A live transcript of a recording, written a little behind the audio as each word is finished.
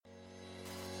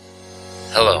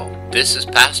Hello, this is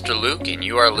Pastor Luke, and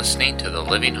you are listening to the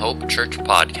Living Hope Church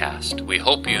podcast. We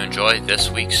hope you enjoy this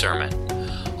week's sermon.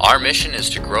 Our mission is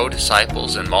to grow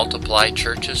disciples and multiply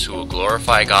churches who will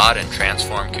glorify God and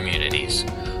transform communities.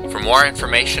 For more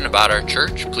information about our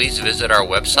church, please visit our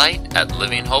website at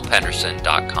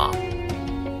livinghopehenderson.com.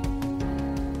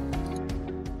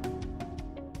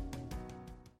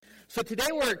 So today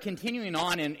we're continuing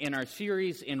on in our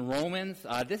series in Romans.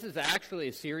 This is actually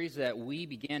a series that we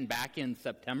began back in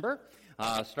September.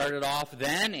 Started off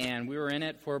then, and we were in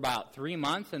it for about 3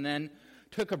 months, and then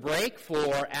took a break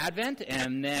for Advent,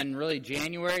 and then really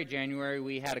January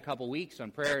we had a couple weeks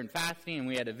on prayer and fasting, and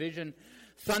we had a Vision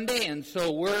Sunday, and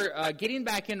so we're getting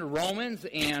back into Romans,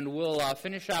 and we'll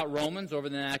finish out Romans over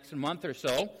the next month or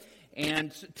so.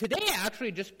 And today I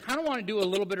actually just kind of want to do a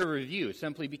little bit of review,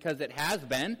 simply because it has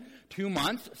been 2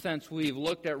 months since we've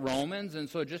looked at Romans, and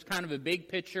so just kind of a big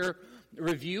picture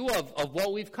review of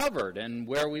what we've covered and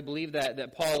where we believe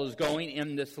that Paul is going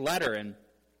in this letter. And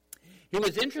it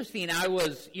was interesting. I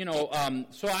was,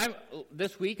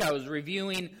 this week I was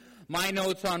reviewing my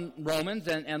notes on Romans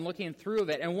and looking through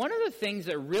it, and one of the things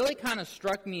that really kind of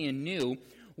struck me anew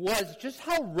was just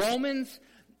how Romans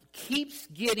keeps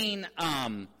getting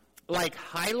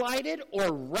highlighted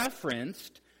or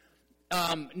referenced,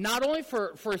 not only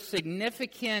for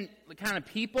significant kind of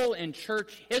people in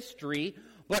church history,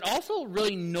 but also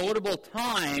really notable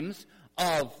times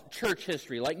of church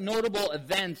history, like notable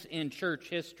events in church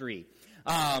history.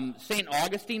 St.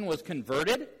 Augustine was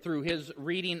converted through his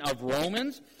reading of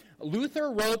Romans.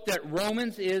 Luther wrote that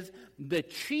Romans is the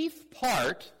chief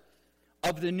part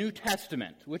of the New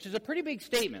Testament, which is a pretty big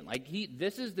statement.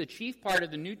 This is the chief part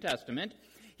of the New Testament.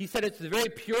 He said it's the very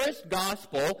purest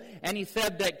gospel, and he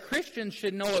said that Christians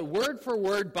should know it word for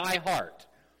word by heart,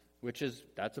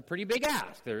 that's a pretty big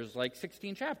ask. There's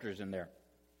 16 chapters in there.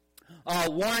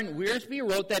 Warren Wiersbe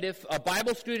wrote that if a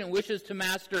Bible student wishes to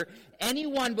master any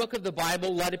one book of the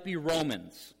Bible, let it be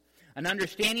Romans. An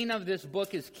understanding of this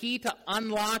book is key to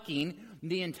unlocking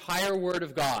the entire Word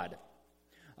of God.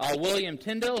 William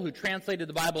Tyndale, who translated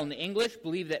the Bible into English,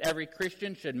 believed that every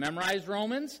Christian should memorize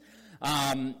Romans.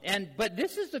 But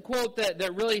this is the quote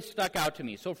that really stuck out to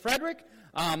me. So Frederick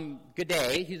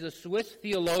Godet, he's a Swiss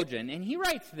theologian, and he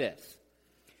writes this: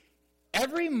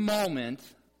 every moment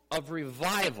of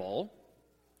revival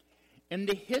in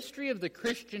the history of the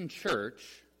Christian church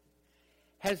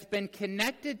has been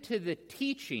connected to the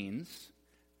teachings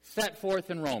set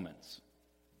forth in Romans.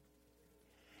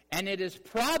 And it is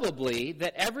probably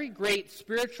that every great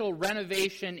spiritual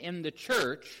renovation in the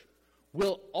church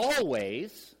will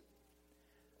always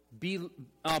be,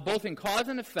 both in cause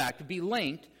and effect, be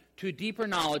linked to a deeper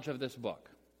knowledge of this book.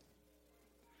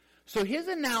 So his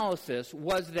analysis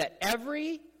was that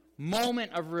every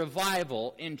moment of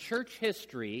revival in church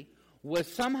history was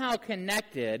somehow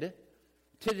connected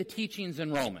to the teachings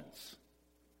in Romans.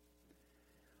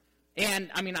 And,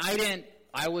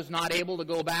 I was not able to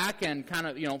go back and kind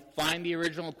of, find the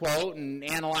original quote and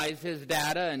analyze his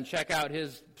data and check out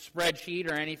his spreadsheet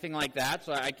or anything like that,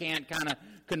 so I can't kind of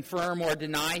confirm or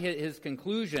deny his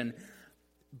conclusion.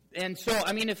 And so,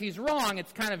 if he's wrong,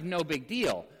 it's kind of no big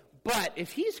deal. But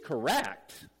if he's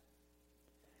correct,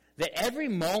 that every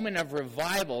moment of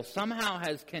revival somehow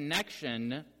has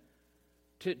connection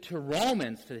to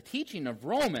Romans, to the teaching of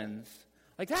Romans,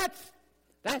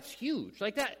 that's huge.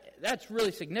 That's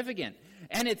really significant.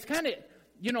 And it's kind of,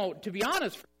 to be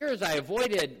honest, for years I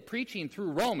avoided preaching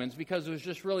through Romans because it was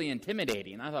just really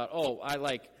intimidating. I thought,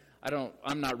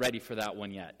 I'm not ready for that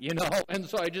one yet, And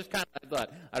so I just kind of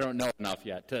thought, I don't know enough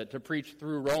yet to preach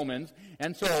through Romans.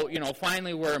 And so,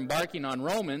 finally we're embarking on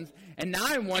Romans. And now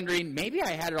I'm wondering, maybe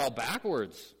I had it all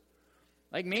backwards.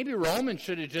 Maybe Romans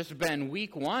should have just been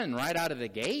week 1 right out of the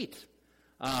gate.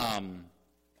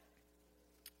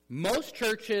 Most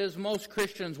churches, most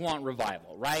Christians want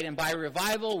revival, right? And by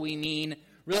revival, we mean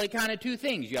really kind of 2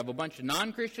 things. You have a bunch of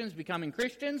non-Christians becoming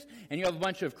Christians, and you have a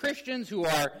bunch of Christians who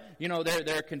are,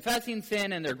 they're confessing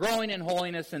sin and they're growing in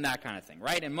holiness and that kind of thing,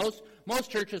 right? And most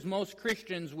churches, most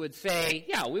Christians would say,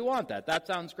 yeah, we want that. That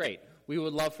sounds great. We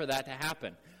would love for that to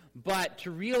happen. But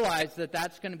to realize that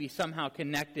that's going to be somehow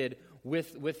connected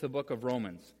with the book of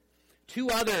Romans. 2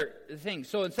 other things.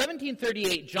 So in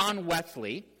 1738, John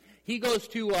Wesley, he goes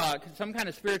to some kind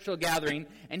of spiritual gathering,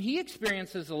 and he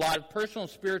experiences a lot of personal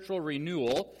spiritual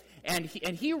renewal, and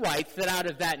he writes that out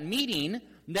of that meeting,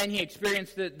 then he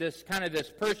experienced this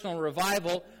personal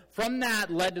revival. From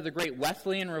that led to the Great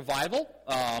Wesleyan Revival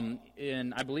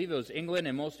in, I believe it was England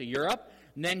and most of Europe.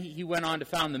 And then he went on to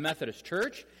found the Methodist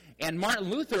Church. And Martin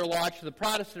Luther launched the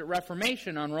Protestant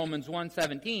Reformation on Romans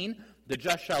 1:17, the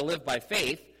just shall live by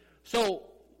faith.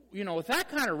 So with that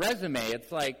kind of resume,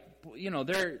 it's like,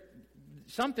 there's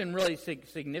something really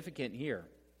significant here.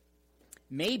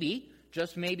 Maybe,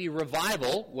 just maybe,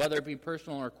 revival, whether it be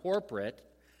personal or corporate,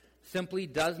 simply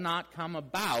does not come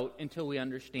about until we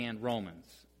understand Romans.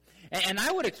 And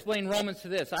I would explain Romans to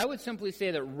this. I would simply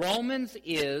say that Romans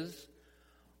is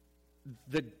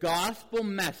the gospel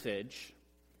message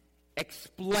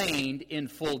explained in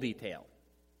full detail.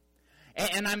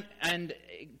 And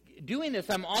doing this,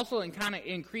 I'm also kind of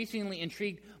increasingly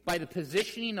intrigued by the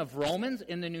positioning of Romans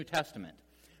in the New Testament.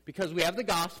 Because we have the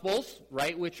Gospels,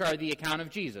 right, which are the account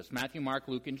of Jesus, Matthew, Mark,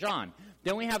 Luke, and John.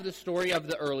 Then we have the story of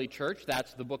the early church,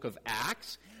 that's the book of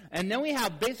Acts. And then we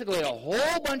have basically a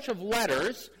whole bunch of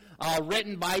letters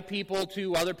written by people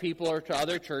to other people or to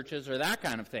other churches or that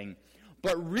kind of thing.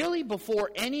 But really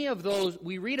before any of those,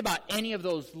 we read about any of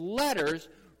those letters,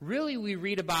 really we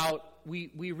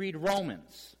read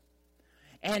Romans.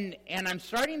 And I'm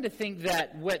starting to think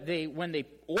that when they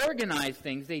organized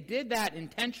things, they did that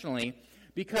intentionally,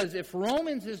 because if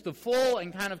Romans is the full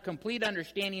and kind of complete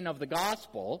understanding of the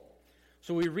gospel,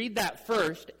 so we read that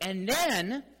first, and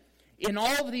then in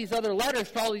all of these other letters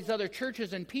to all these other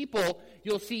churches and people,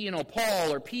 you'll see,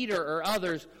 Paul or Peter or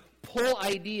others pull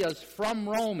ideas from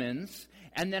Romans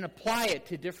and then apply it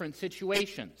to different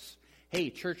situations.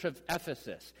 Hey, Church of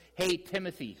Ephesus. Hey,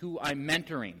 Timothy, who I'm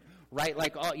mentoring. Right,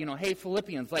 like, hey,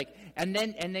 Philippians, and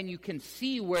then you can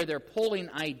see where they're pulling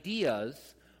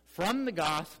ideas from the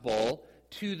gospel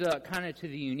to the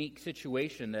unique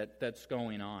situation that's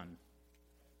going on.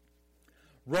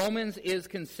 Romans is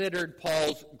considered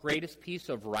Paul's greatest piece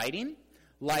of writing.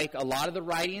 Like a lot of the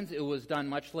writings, it was done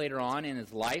much later on in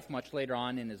his life, much later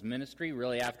on in his ministry,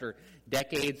 really after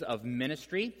decades of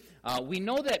ministry. We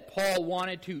know that Paul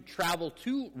wanted to travel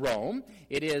to Rome.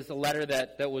 It is a letter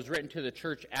that was written to the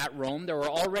church at Rome. There were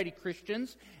already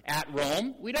Christians at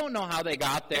Rome. We don't know how they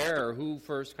got there or who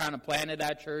first kind of planted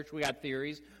that church. We got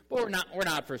theories, but we're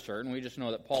not for certain. We just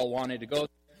know that Paul wanted to go.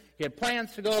 He had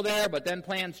plans to go there, but then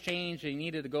plans changed and he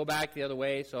needed to go back the other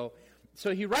way. So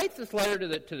he writes this letter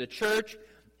to the church,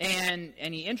 and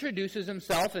he introduces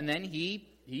himself, and then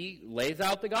he lays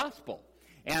out the gospel.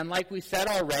 And like we said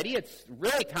already, it's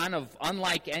really kind of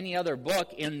unlike any other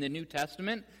book in the New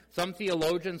Testament. Some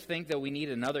theologians think that we need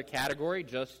another category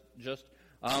just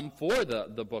for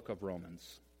the book of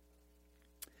Romans.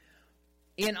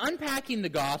 In unpacking the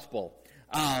gospel,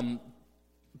 Paul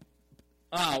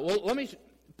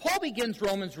begins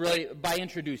Romans really by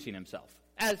introducing himself,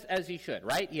 as he should,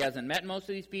 right? He hasn't met most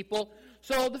of these people.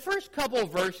 So the first couple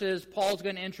of verses, Paul's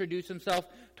going to introduce himself,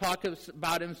 talk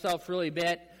about himself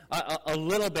a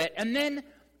little bit, and then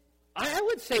I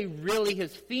would say really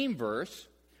his theme verse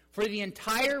for the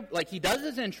entire, he does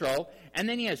his intro, and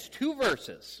then he has two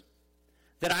verses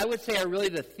that I would say are really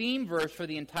the theme verse for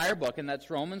the entire book, and that's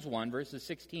Romans 1, verses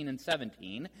 16 and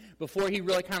 17, before he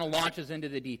really kind of launches into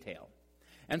the detail.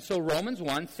 And so Romans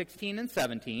 1, 16 and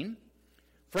 17,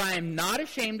 "For I am not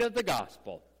ashamed of the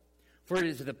gospel, for it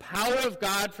is the power of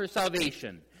God for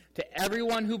salvation to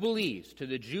everyone who believes, to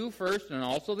the Jew first and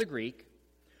also the Greek.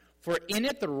 For in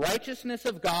it the righteousness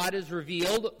of God is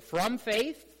revealed from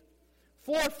faith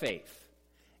for faith.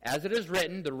 As it is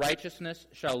written, the righteousness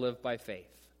shall live by faith."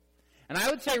 And I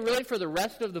would say really for the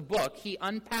rest of the book, he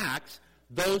unpacks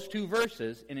those two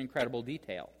verses in incredible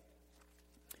detail.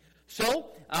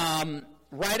 So,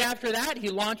 right after that, he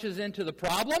launches into the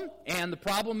problem, and the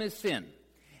problem is sin.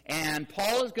 And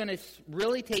Paul is going to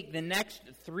really take the next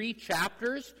 3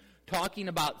 chapters talking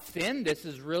about sin. This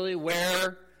is really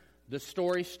where the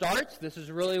story starts. This is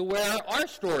really where our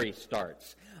story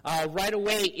starts. Right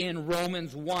away in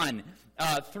Romans 1,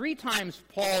 3 times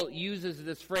Paul uses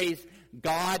this phrase,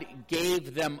 God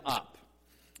gave them up.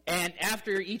 And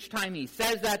after each time he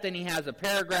says that, then he has a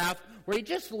paragraph where he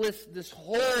just lists this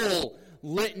whole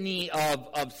litany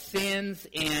of sins,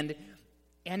 and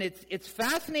it's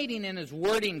fascinating in his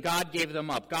wording, God gave them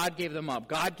up, God gave them up,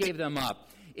 God gave them up.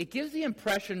 It gives the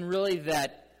impression really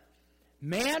that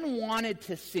man wanted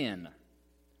to sin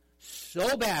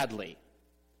so badly,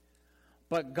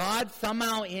 but God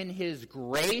somehow in his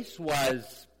grace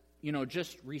was,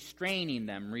 just restraining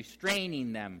them,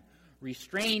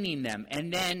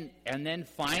 and then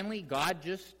finally God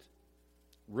just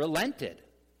relented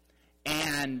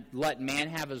and let man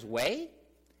have his way,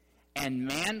 and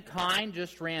mankind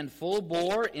just ran full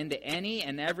bore into any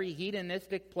and every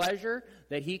hedonistic pleasure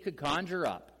that he could conjure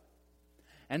up.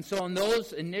 And so in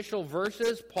those initial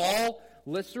verses, Paul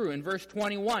lists through. In verse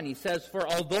 21, he says, "For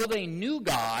although they knew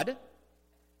God,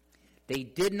 they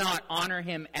did not honor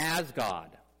him as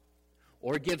God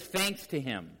or give thanks to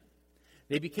him.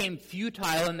 They became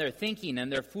futile in their thinking,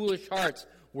 and their foolish hearts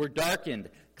were darkened.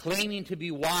 Claiming to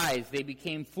be wise, they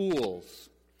became fools.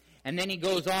 And then he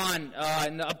goes on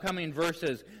in the upcoming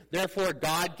verses, therefore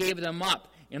God gave them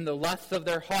up in the lusts of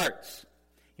their hearts.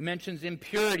 He mentions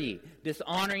impurity,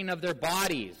 dishonoring of their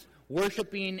bodies,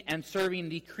 worshiping and serving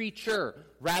the creature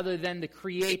rather than the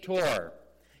Creator.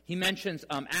 He mentions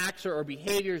acts or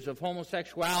behaviors of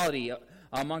homosexuality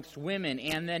amongst women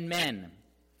and then men.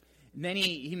 And then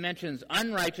he mentions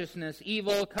unrighteousness,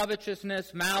 evil,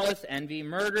 covetousness, malice, envy,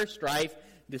 murder, strife,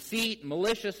 deceit,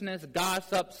 maliciousness,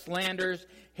 gossip, slanders,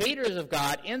 haters of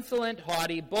God, insolent,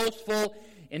 haughty, boastful,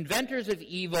 inventors of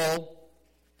evil,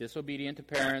 disobedient to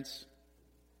parents.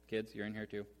 Kids, you're in here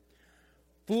too.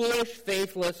 Foolish,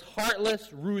 faithless, heartless,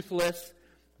 ruthless.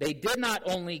 They not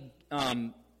only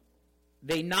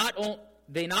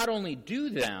do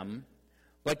them,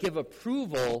 but give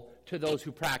approval to those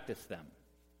who practice them.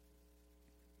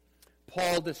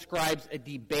 Paul describes a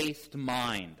debased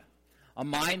mind, a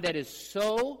mind that is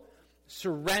so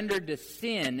surrendered to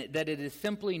sin that it is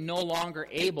simply no longer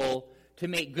able to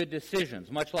make good decisions,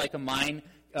 much like a mind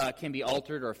can be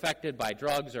altered or affected by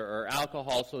drugs or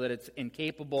alcohol so that it's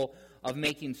incapable of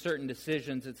making certain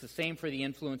decisions. It's the same for the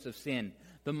influence of sin.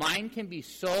 The mind can be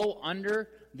so under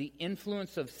the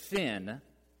influence of sin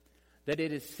that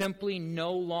it is simply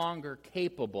no longer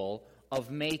capable of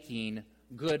making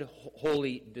good,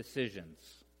 holy decisions.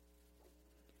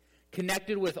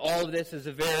 Connected with all of this is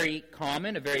a very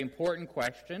common, a very important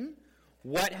question.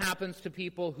 What happens to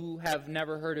people who have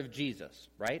never heard of Jesus,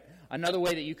 right? Another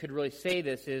way that you could really say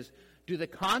this is, do the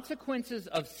consequences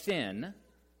of sin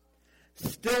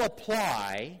still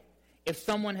apply if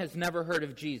someone has never heard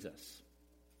of Jesus?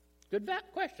 Good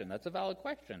question. That's a valid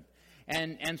question.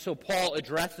 And so Paul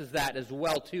addresses that as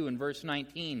well, too, in verse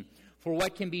 19. For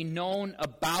what can be known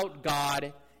about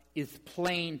God is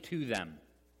plain to them,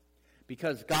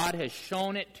 because God has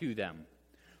shown it to them.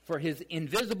 For his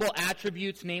invisible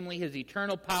attributes, namely his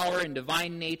eternal power and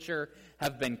divine nature,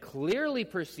 have been clearly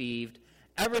perceived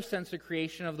ever since the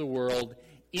creation of the world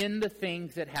in the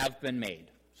things that have been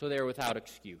made. So they are without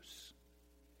excuse.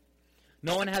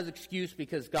 No one has excuse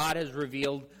because God has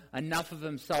revealed enough of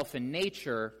himself in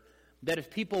nature that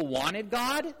if people wanted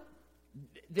God,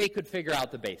 they could figure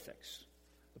out the basics.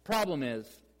 The problem is,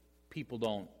 people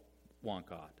don't want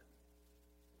God.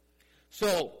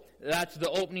 So that's the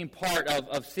opening part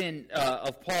of sin,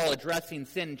 of Paul addressing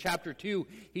sin. In chapter 2,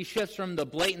 he shifts from the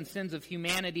blatant sins of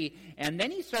humanity, and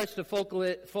then he starts to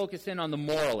focus in on the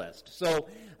moralist. So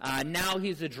now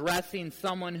he's addressing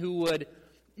someone who would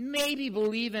maybe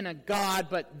believe in a God,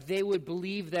 but they would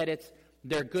believe that it's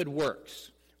their good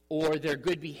works, or their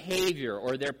good behavior,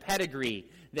 or their pedigree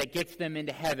that gets them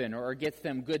into heaven, or gets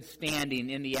them good standing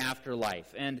in the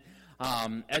afterlife. And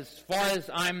as far as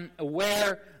I'm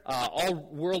aware, all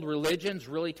world religions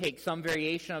really take some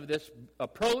variation of this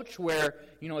approach where,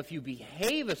 if you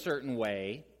behave a certain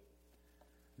way,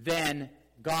 then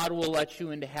God will let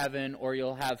you into heaven, or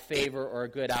you'll have favor or a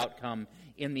good outcome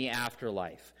in the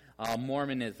afterlife.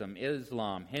 Mormonism,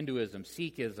 Islam, Hinduism,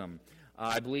 Sikhism.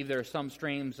 I believe there are some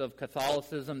streams of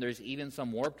Catholicism. There's even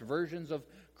some warped versions of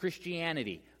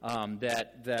Christianity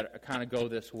that kind of go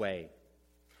this way.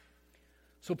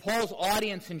 So Paul's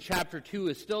audience in chapter 2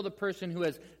 is still the person who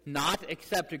has not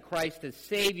accepted Christ as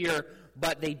Savior,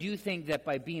 but they do think that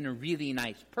by being a really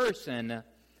nice person,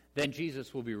 then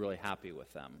Jesus will be really happy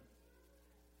with them.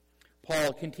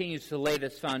 Paul continues to lay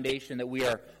this foundation that we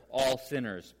are all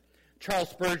sinners. Charles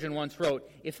Spurgeon once wrote,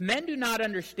 "If men do not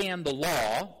understand the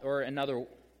law, the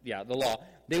law,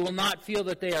 they will not feel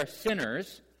that they are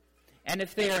sinners, and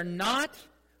if they are not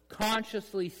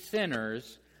consciously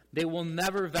sinners, they will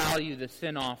never value the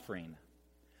sin offering.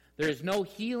 There is no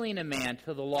healing a man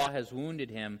till the law has wounded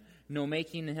him, no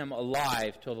making him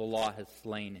alive till the law has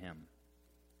slain him."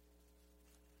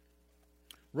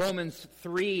 Romans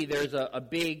 3, there's a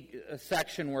big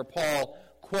section where Paul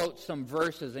quotes some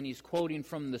verses, and he's quoting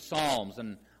from the Psalms,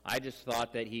 and I just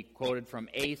thought that he quoted from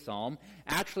a psalm.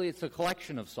 Actually, it's a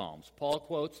collection of psalms. Paul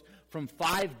quotes from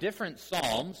 5 different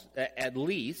psalms, at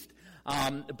least,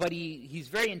 but he's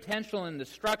very intentional in the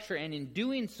structure, and in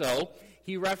doing so,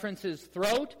 he references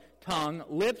throat, tongue,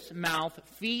 lips, mouth,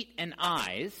 feet, and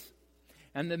eyes.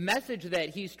 And the message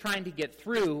that he's trying to get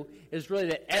through is really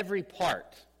that every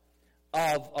part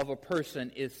of a person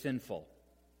is sinful.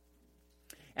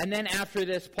 And then after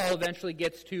this, Paul eventually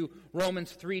gets to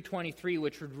Romans 3:23,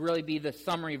 which would really be the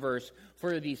summary verse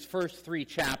for these first 3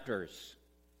 chapters.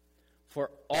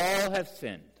 For all have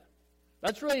sinned.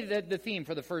 That's really the theme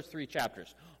for the first 3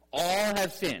 chapters. All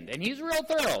have sinned. And he's real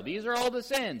thorough. These are all the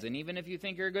sins. And even if you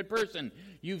think you're a good person,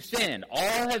 you've sinned.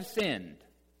 All have sinned.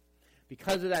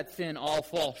 Because of that sin, all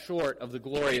fall short of the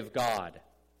glory of God.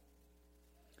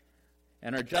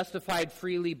 and are justified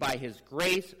freely by his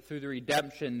grace through the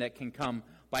redemption that can come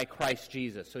by Christ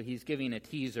Jesus. So he's giving a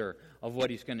teaser of what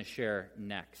he's going to share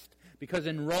next. Because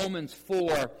in Romans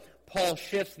 4, Paul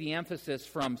shifts the emphasis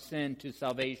from sin to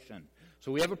salvation.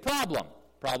 So we have a problem.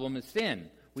 Problem is sin.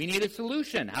 We need a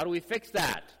solution. How do we fix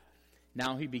that?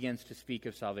 Now he begins to speak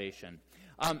of salvation.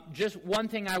 Just one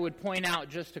thing I would point out,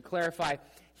 just to clarify,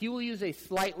 he will use a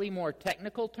slightly more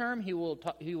technical term. He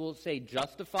will say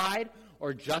justified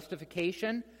or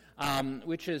justification,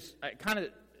 which is kind of,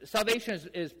 salvation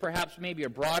is perhaps maybe a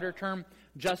broader term.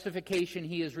 Justification,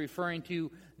 he is referring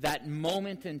to that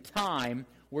moment in time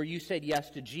where you said yes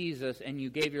to Jesus and you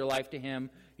gave your life to him,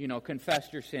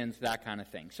 confessed your sins, that kind of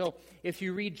thing. So if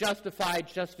you read justified,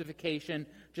 justification,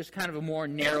 just kind of a more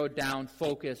narrowed down,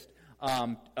 focused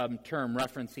term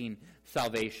referencing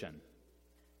salvation.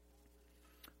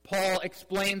 Paul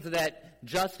explains that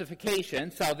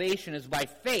justification, salvation, is by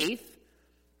faith.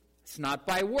 It's not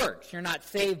by works. You're not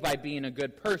saved by being a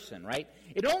good person, right?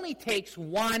 It only takes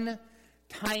one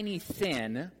tiny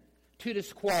sin to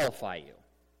disqualify you.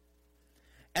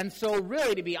 And so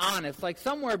really, to be honest, like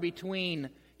somewhere between,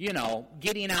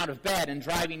 getting out of bed and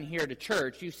driving here to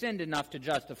church, you sinned enough to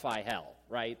justify hell,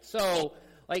 right? So,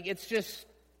 it's just,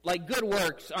 good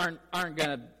works aren't going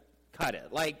to cut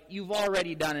it. You've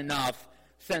already done enough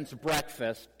since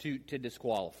breakfast to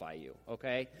disqualify you,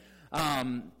 okay?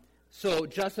 So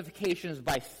justification is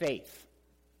by faith,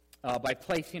 by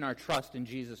placing our trust in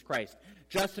Jesus Christ.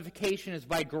 Justification is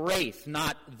by grace,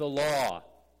 not the law.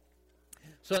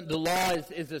 So the law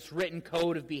is this written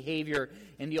code of behavior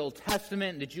in the Old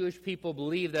Testament. The Jewish people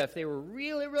believed that if they were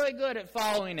really, really good at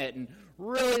following it and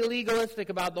really legalistic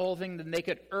about the whole thing, then they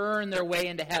could earn their way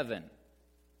into heaven.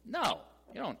 No,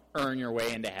 you don't earn your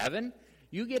way into heaven.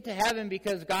 You get to heaven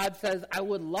because God says, I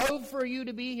would love for you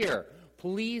to be here.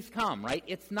 Please come, right?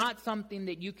 It's not something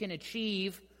that you can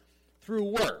achieve through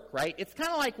work, right? It's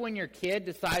kind of like when your kid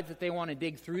decides that they want to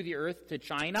dig through the earth to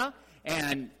China,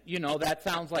 and, that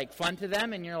sounds like fun to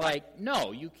them, and you're like,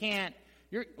 no, you can't.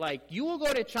 You're like, you will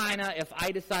go to China if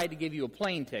I decide to give you a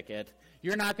plane ticket.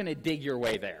 You're not going to dig your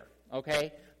way there,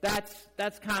 okay?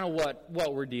 That's kind of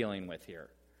what we're dealing with here.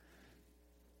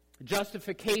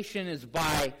 Justification is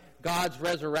by God's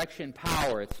resurrection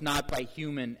power. It's not by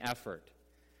human effort.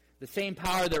 The same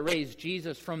power that raised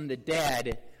Jesus from the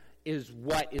dead is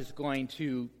what is going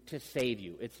to save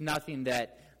you. It's nothing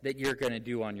that you're going to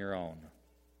do on your own.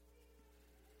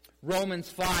 Romans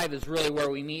 5 is really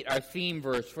where we meet our theme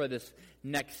verse for this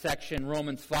next section,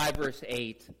 Romans 5, verse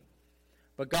 8.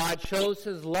 But God shows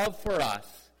his love for us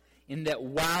in that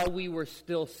while we were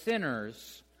still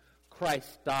sinners,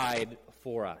 Christ died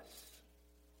for us.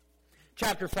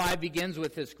 Chapter 5 begins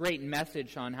with this great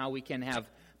message on how we can have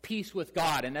peace with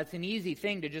God, and that's an easy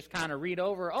thing to just kind of read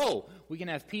over. Oh, we can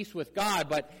have peace with God,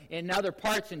 but in other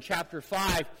parts in chapter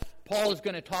 5, Paul is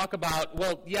going to talk about,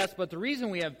 well, yes, but the reason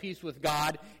we have peace with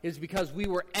God is because we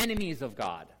were enemies of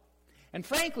God. And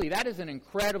frankly, that is an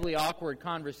incredibly awkward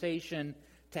conversation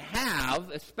to have,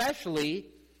 especially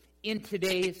in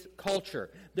today's culture.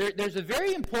 There's a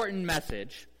very important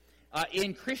message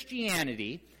in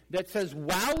Christianity that says,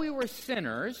 while we were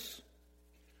sinners,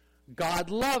 God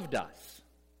loved us.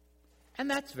 And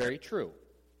that's very true.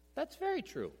 That's very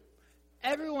true.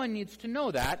 Everyone needs to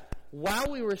know that.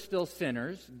 While we were still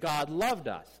sinners, God loved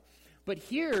us. But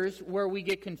here's where we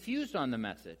get confused on the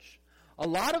message. A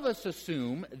lot of us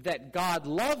assume that God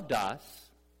loved us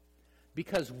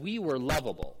because we were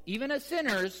lovable. Even as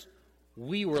sinners,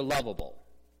 we were lovable.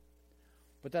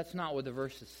 But that's not what the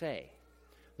verses say.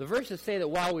 The verses say that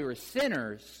while we were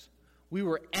sinners, we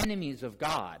were enemies of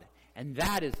God. And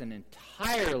that is an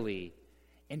entirely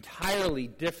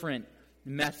different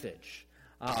message.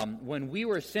 When we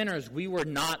were sinners, we were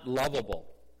not lovable.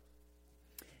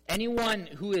 Anyone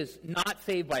who is not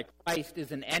saved by Christ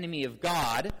is an enemy of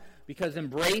God, because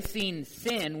embracing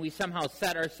sin, we somehow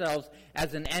set ourselves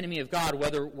as an enemy of God,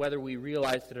 whether we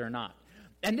realize it or not.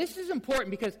 And this is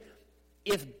important because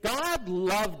if God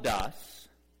loved us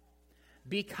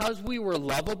because we were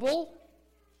lovable,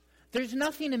 there's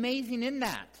nothing amazing in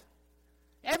that.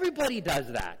 Everybody does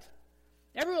that.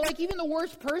 Even the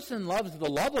worst person loves the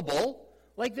lovable.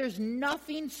 There's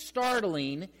nothing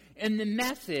startling in the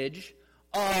message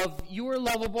of you were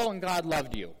lovable and God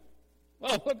loved you.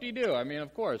 Well, what do you do? I mean,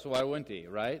 of course, why wouldn't he,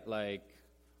 right?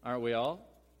 Aren't we all?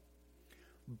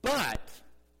 But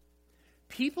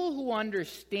people who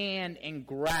understand and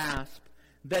grasp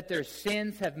that their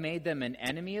sins have made them an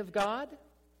enemy of God,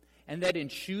 and that in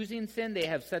choosing sin they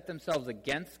have set themselves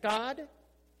against God,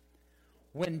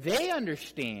 when they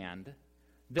understand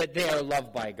that they are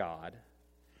loved by God,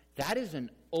 that is an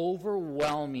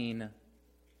overwhelming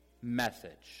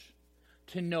message.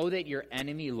 To know that your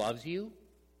enemy loves you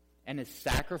and has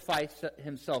sacrificed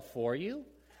himself for you,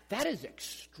 that is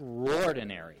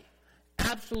extraordinary.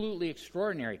 Absolutely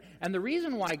extraordinary. And the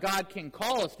reason why God can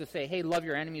call us to say, hey, love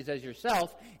your enemies as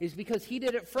yourself, is because he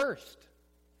did it first.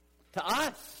 To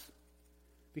us.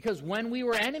 Because when we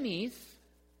were enemies,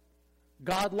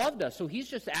 God loved us. So he's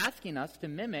just asking us to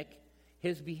mimic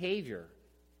his behavior.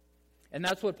 And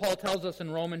that's what Paul tells us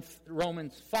in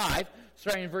Romans 5,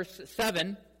 starting in verse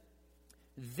 7.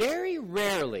 Very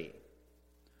rarely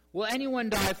will anyone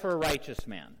die for a righteous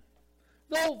man.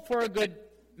 Though for a good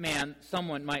man,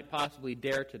 someone might possibly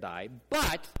dare to die.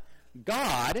 But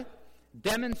God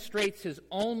demonstrates his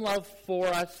own love for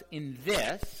us in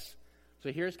this.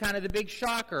 So here's kind of the big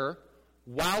shocker.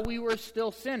 While we were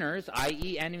still sinners,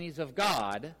 i.e. enemies of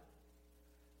God,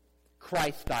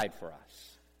 Christ died for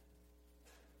us.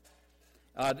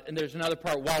 And there's another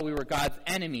part. While we were God's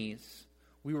enemies,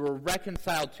 we were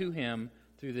reconciled to him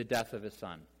through the death of his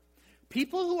Son.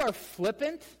 People who are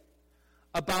flippant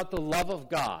about the love of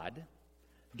God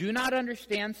do not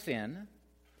understand sin,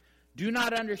 do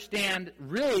not understand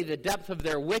really the depth of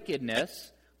their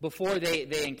wickedness before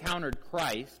they encountered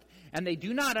Christ, and they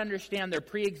do not understand their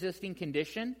pre-existing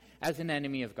condition as an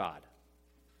enemy of God.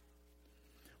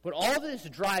 But all this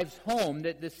drives home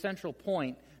this central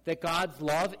point that God's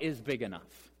love is big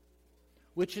enough,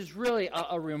 which is really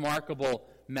a remarkable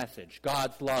message.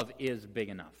 God's love is big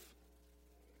enough.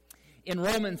 In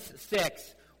Romans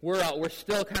 6, we're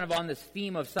still kind of on this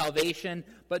theme of salvation,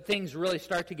 but things really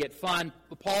start to get fun.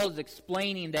 Paul is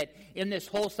explaining that in this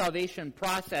whole salvation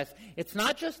process, it's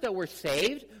not just that we're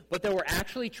saved, but that we're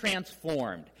actually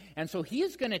transformed. And so he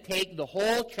is going to take the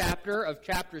whole chapter of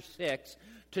chapter 6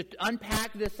 to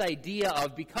unpack this idea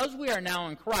of, because we are now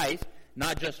in Christ,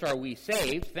 not just are we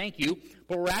saved, thank you,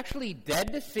 but we're actually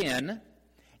dead to sin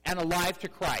and alive to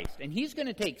Christ. And he's going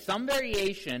to take some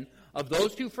variation of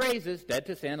those two phrases, dead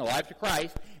to sin, alive to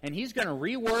Christ, and he's going to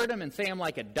reword them and say them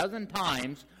like a dozen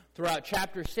times throughout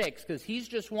chapter 6, because he's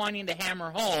just wanting to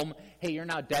hammer home, hey, you're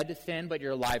not dead to sin, but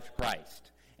you're alive to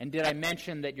Christ. And did I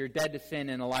mention that you're dead to sin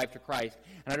and alive to Christ?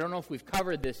 And I don't know if we've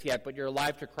covered this yet, but you're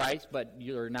alive to Christ, but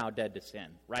you're now dead to sin,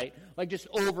 right? Like just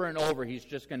over and over, he's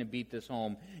just going to beat this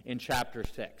home in chapter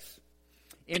 6.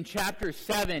 In chapter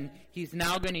 7, he's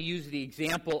now going to use the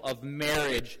example of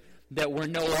marriage, that we're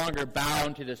no longer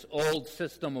bound to this old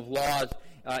system of laws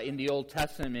in the Old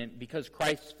Testament because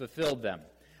Christ fulfilled them.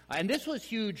 And this was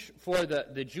huge for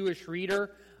the Jewish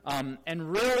reader.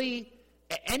 And really,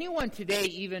 anyone today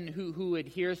even who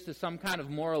adheres to some kind of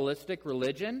moralistic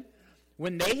religion,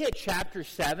 when they hit chapter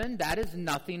 7, that is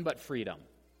nothing but freedom.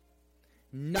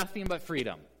 Nothing but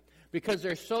freedom. Because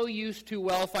they're so used to,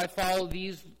 well, if I follow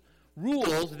these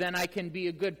rules, then I can be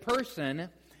a good person.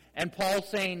 And Paul's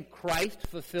saying Christ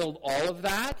fulfilled all of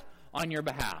that on your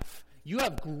behalf. You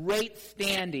have great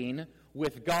standing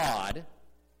with God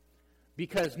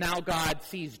because now God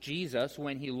sees Jesus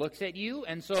when he looks at you.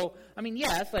 And so, I mean,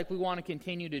 yes, like we want to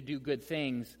continue to do good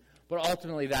things, but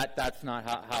ultimately that's not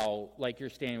how like your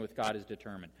standing with God is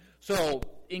determined. So,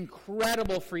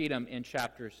 incredible freedom in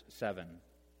chapter 7.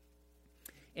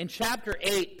 In chapter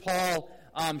 8, Paul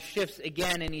shifts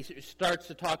again, and he starts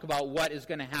to talk about what is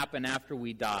going to happen after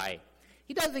we die.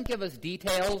 He doesn't give us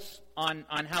details on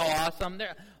how awesome.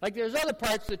 There's other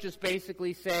parts that just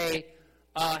basically say,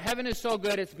 heaven is so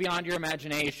good it's beyond your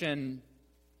imagination.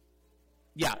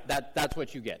 Yeah, that's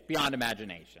what you get, beyond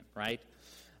imagination, right?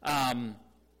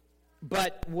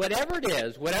 But whatever it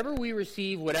is, whatever we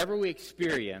receive, whatever we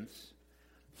experience,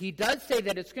 he does say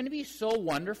that it's going to be so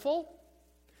wonderful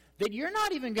that you're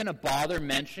not even going to bother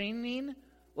mentioning,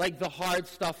 like, the hard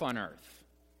stuff on earth.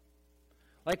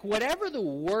 Like, whatever the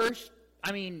worst,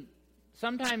 I mean,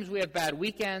 sometimes we have bad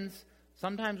weekends,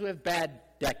 sometimes we have bad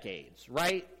decades,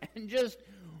 right? And just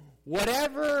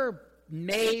whatever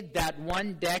made that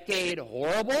one decade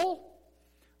horrible,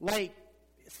 like,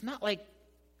 it's not like,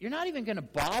 you're not even going to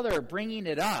bother bringing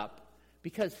it up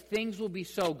because things will be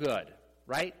so good,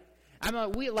 right?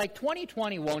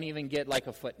 2020 won't even get, like,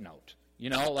 a footnote. You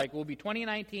know, like we'll be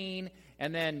 2019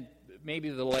 and then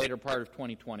maybe the later part of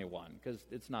 2021 because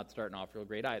it's not starting off real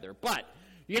great either. But,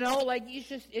 you know, like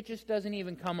it just doesn't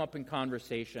even come up in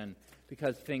conversation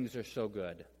because things are so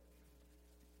good.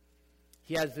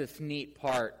 He has this neat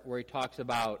part where he talks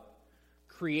about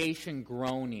creation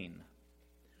groaning,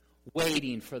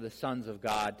 waiting for the sons of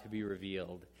God to be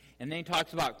revealed. And then he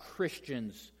talks about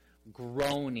Christians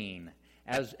groaning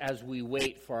as we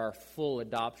wait for our full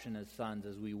adoption as sons,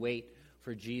 as we wait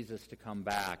for Jesus to come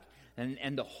back,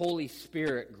 and the Holy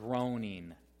Spirit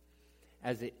groaning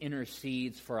as it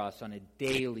intercedes for us on a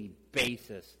daily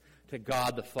basis to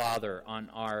God the Father on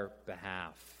our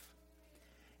behalf.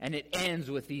 And it ends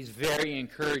with these very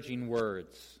encouraging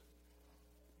words.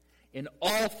 In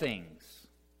all things,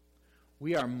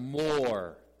 we are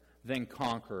more than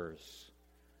conquerors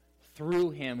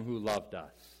through him who loved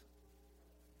us.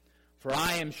 For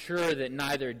I am sure that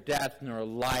neither death nor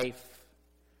life,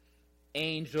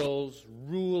 angels,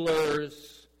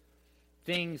 rulers,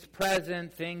 things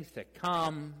present, things to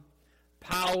come,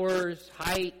 powers,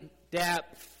 height,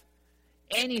 depth,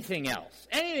 anything else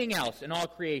in all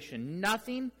creation,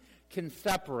 nothing can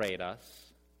separate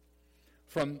us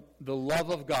from the love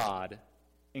of God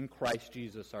in Christ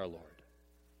Jesus our Lord.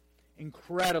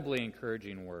 Incredibly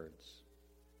encouraging words.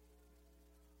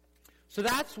 So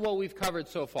that's what we've covered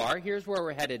so far. Here's where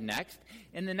we're headed next.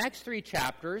 In the next 3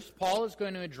 chapters, Paul is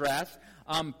going to address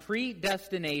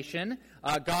predestination,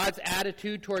 God's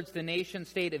attitude towards the nation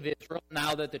state of Israel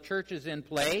now that the church is in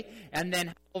play, and then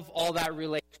how all that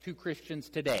relates to Christians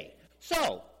today.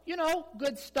 So,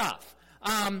 good stuff.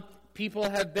 People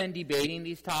have been debating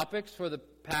these topics for the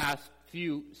past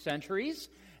few centuries,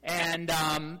 and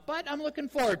but I'm looking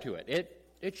forward to it.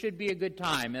 It should be a good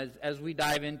time as we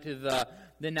dive into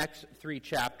the next 3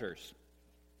 chapters.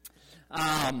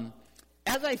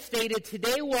 As I stated,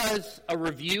 today was a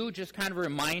review, just kind of a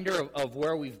reminder of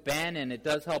where we've been, and it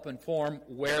does help inform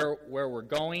where we're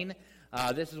going.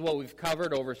 This is what we've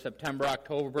covered over September,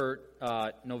 October,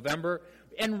 November,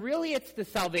 and really it's the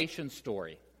salvation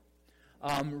story.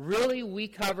 Really, we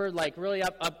covered,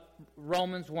 up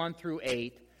Romans 1 through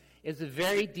 8, is a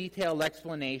very detailed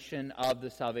explanation of the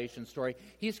salvation story.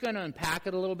 He's going to unpack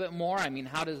it a little bit more. I mean,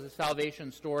 how does the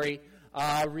salvation story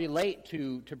relate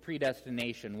to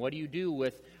predestination? What do you do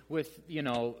with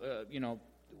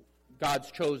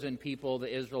God's chosen people,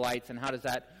 the Israelites, and how does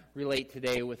that relate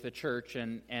today with the church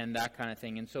and that kind of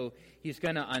thing? And so he's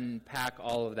going to unpack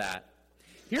all of that.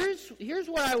 Here's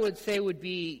what I would say would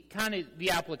be kind of the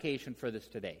application for this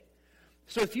today.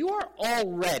 So if you are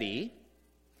already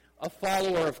a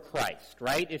follower of Christ,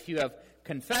 right? If you have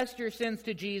confessed your sins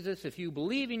to Jesus, if you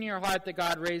believe in your heart that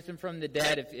God raised him from the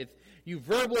dead, if you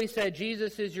verbally said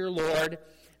Jesus is your Lord,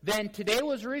 then today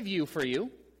was a review for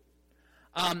you.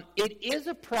 It is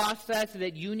a process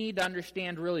that you need to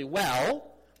understand really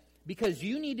well because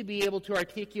you need to be able to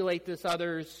articulate this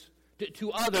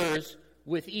to others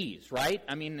with ease, right?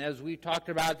 I mean, as we talked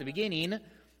about at the beginning,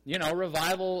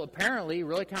 revival apparently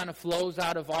really kind of flows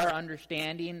out of our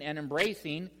understanding and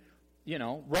embracing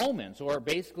Romans, or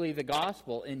basically the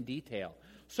gospel in detail.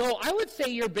 So I would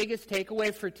say your biggest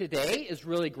takeaway for today is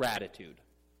really gratitude.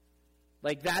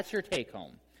 That's your take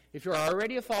home. If you're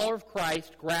already a follower of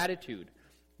Christ, gratitude.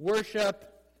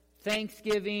 Worship,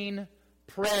 thanksgiving,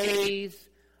 praise,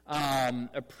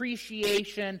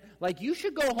 appreciation. You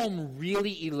should go home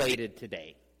really elated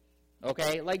today.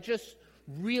 Okay? Just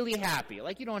really happy.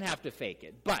 You don't have to fake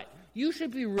it. But you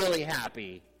should be really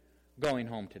happy going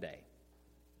home today.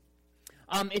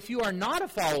 If you are not a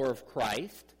follower of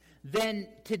Christ, then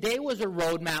today was a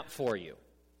roadmap for you.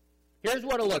 Here's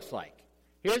what it looks like.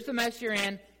 Here's the mess you're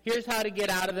in. Here's how to get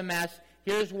out of the mess.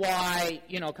 Here's why,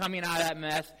 coming out of that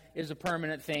mess is a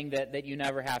permanent thing that you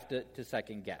never have to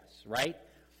second guess, right?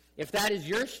 If that is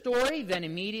your story, then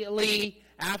immediately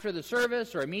after the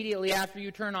service or immediately after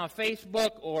you turn off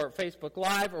Facebook or Facebook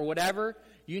Live or whatever,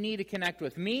 you need to connect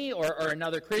with me or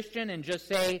another Christian and just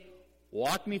say,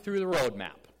 walk me through the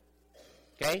roadmap.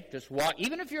 Okay? Just walk.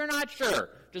 Even if you're not sure,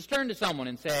 just turn to someone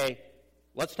and say,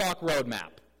 let's talk roadmap.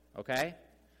 Okay?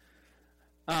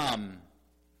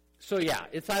 So yeah,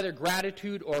 it's either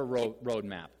gratitude or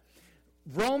roadmap.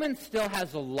 Romans still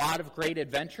has a lot of great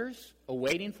adventures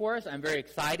awaiting for us. I'm very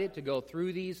excited to go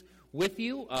through these with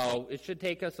you. It should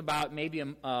take us about maybe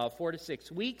 4 to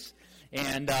 6 weeks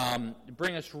and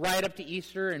bring us right up to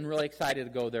Easter, and really excited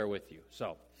to go there with you.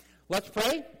 So let's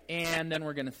pray, and then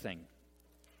we're going to sing.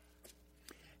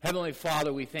 Heavenly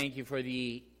Father, we thank you for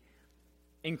the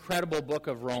incredible book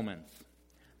of Romans.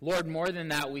 Lord, more than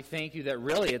that, we thank you that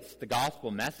really it's the gospel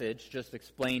message just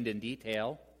explained in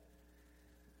detail.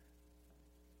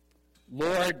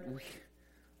 Lord,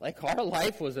 our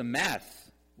life was a mess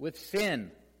with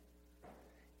sin.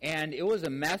 And it was a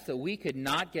mess that we could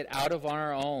not get out of on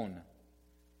our own.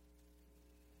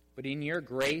 But in your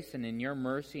grace and in your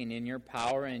mercy and in your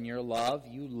power and your love,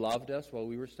 you loved us while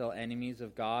we were still enemies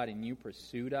of God, and you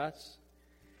pursued us,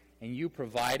 and you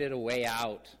provided a way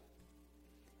out.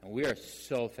 And we are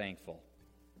so thankful.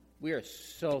 We are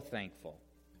so thankful.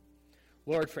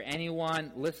 Lord, for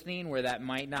anyone listening where that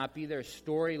might not be their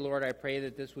story, Lord, I pray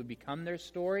that this would become their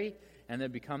story, and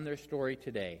that become their story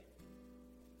today.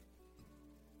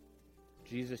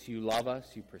 Jesus, you love us,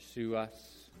 you pursue us.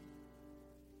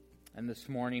 And this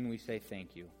morning we say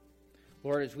thank you.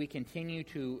 Lord, as we continue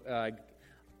to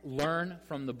learn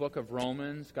from the book of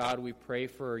Romans, God, we pray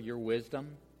for your wisdom,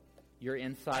 your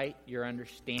insight, your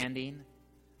understanding.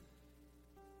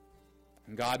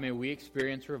 And God, may we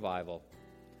experience revival.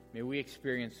 May we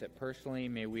experience it personally.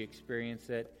 May we experience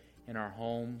it in our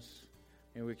homes.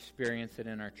 May we experience it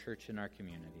in our church and our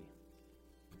community.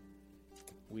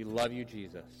 We love you,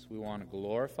 Jesus. We want to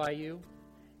glorify you,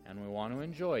 and we want to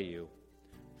enjoy you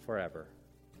forever.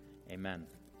 Amen.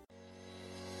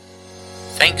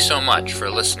 Thanks so much for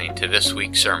listening to this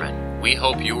week's sermon. We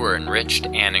hope you were enriched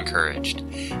and encouraged.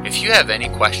 If you have any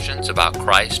questions about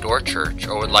Christ or church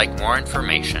or would like more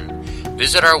information,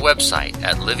 visit our website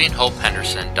at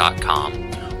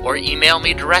livinghopehenderson.com or email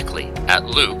me directly at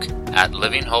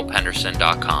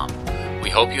luke@livinghopehenderson.com. We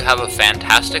hope you have a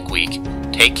fantastic week.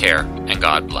 Take care, and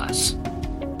God bless.